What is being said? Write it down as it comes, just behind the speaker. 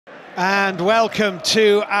And welcome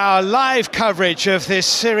to our live coverage of this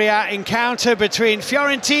Serie A encounter between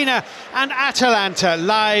Fiorentina and Atalanta,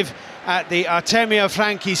 live at the Artemio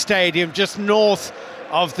Franchi Stadium, just north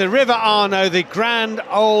of the River Arno, the grand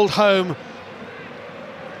old home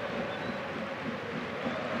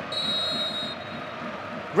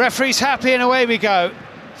referee's happy and away we go.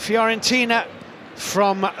 Fiorentina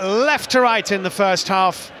from left to right in the first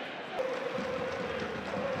half.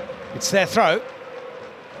 It's their throw.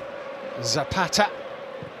 Zapata,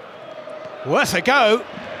 worth a go.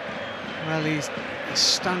 Well, he's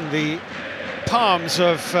stung the palms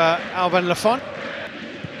of Alban Lafont.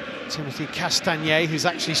 Timothy Castagnet, who's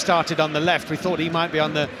actually started on the left. We thought he might be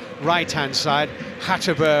on the right-hand side.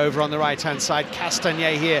 Hatterber over on the right-hand side.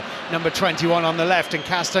 Castagnet here, number 21 on the left. And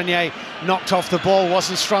Castagnet knocked off the ball,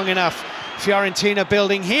 wasn't strong enough. Fiorentina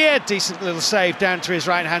building here. Decent little save down to his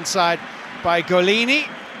right-hand side by Golini.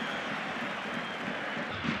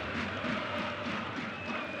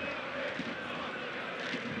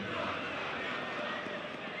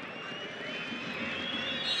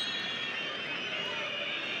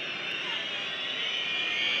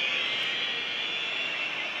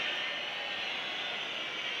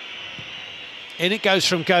 In it goes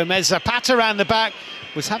from Gomez. Zapata around the back,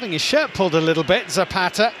 was having his shirt pulled a little bit,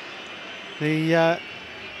 Zapata. The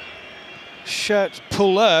shirt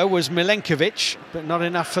puller was Milenkovic, but not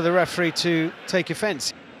enough for the referee to take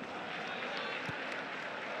offence.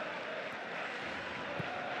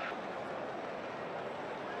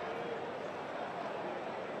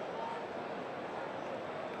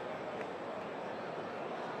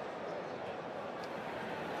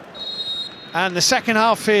 And the second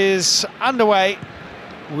half is underway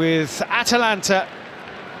with Atalanta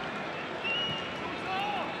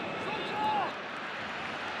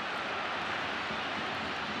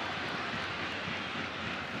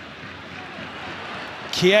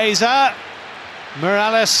Chiesa,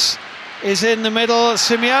 Morales is in the middle,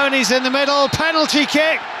 Simeone's in the middle, penalty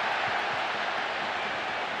kick.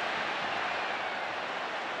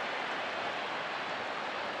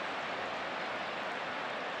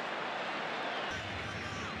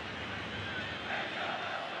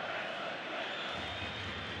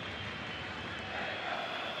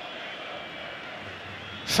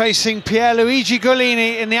 Facing Pierluigi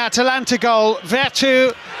Golini in the Atalanta goal.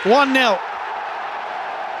 Veretout 1-0.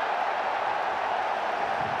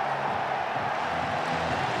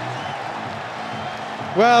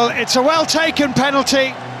 Well, it's a well-taken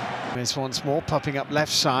penalty. There's once more popping up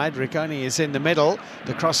left side. Rigoni is in the middle.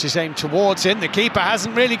 The cross is aimed towards him. The keeper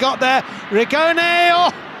hasn't really got there. Rigoni!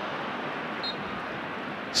 Oh!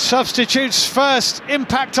 Substitutes first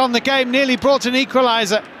impact on the game, nearly brought an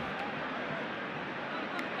equaliser.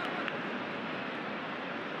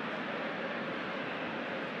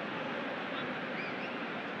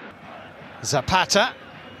 Zapata,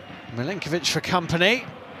 Milenkovic for company.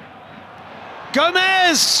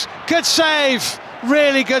 Gomez! Good save,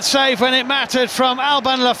 really good save when it mattered from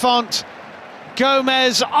Alban Lafont.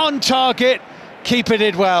 Gomez on target, keeper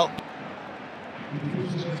did well.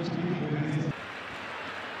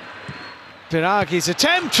 Biraghi's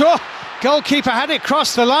attempt, oh, goalkeeper had it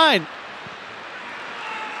cross the line.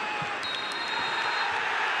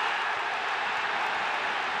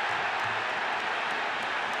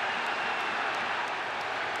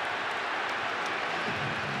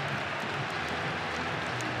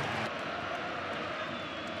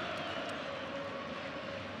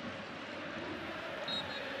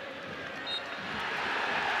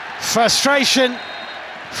 Frustration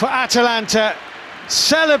for Atalanta,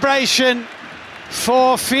 celebration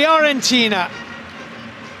for Fiorentina.